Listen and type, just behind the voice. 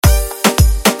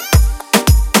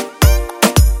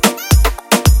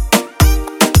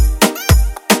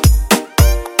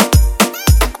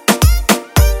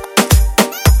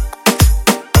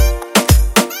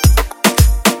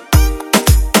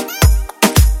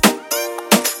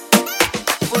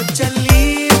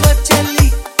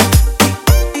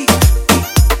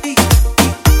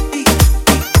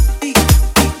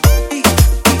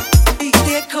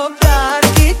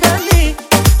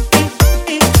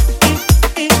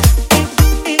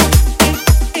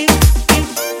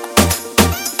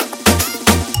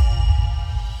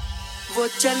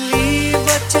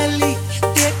वो चली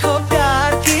देखो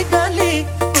प्यार की गली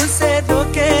उसे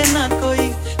रोके ना कोई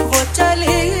वो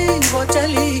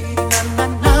चली ना ना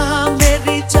ना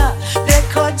मेरी जा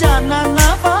देखो जाना ना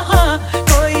वहाँ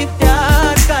कोई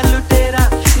प्यार का लुटेरा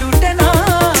लूटे ना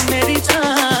मेरी जान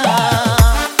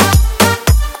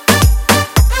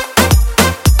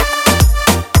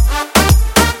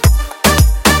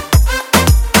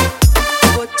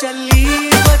वो चली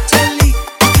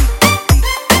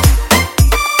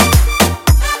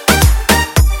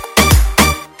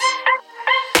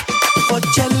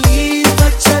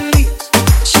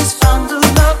she's found the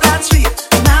love that's sweet.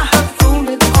 Now her phone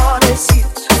is all they see.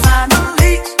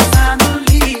 Finally,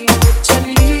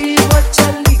 वो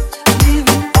चली,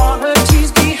 leaving all her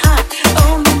tears behind.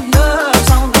 Only love's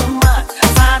on her mind.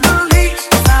 Finally.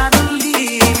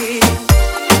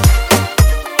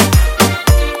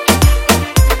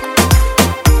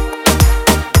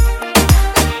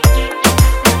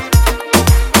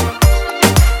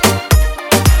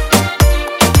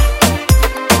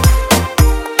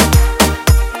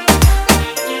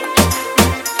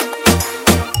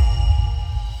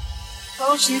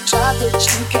 Oh, she tried to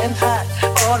cheek and hide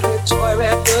all her joy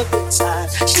wrapped up inside.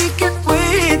 She can't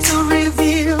wait to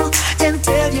reveal and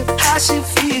tell you how she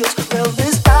feels. Well,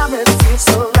 this time it feels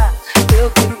so right. There'll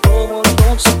be no one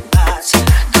won't surprise.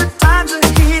 Good times are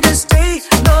here to stay.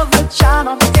 Love and shine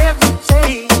on every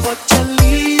day. What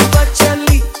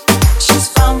Chali, she's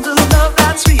found the love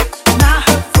that's sweet. Now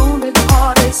her phone is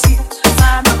all they see.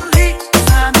 Finally,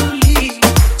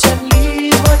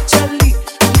 what Chali,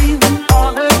 leaving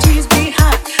all her tears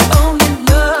behind. Only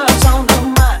love's on her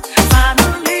mind.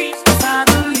 Finally.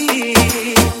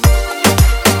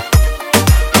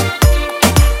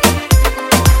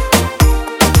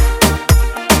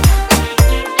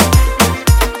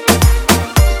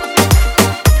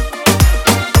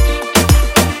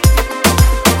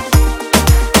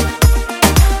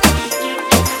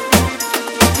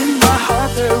 In my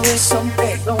heart there is some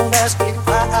pain. Don't ask me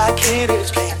why I can't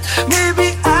explain. Maybe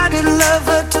I did love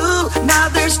her too. Now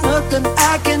there's nothing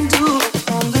I can do.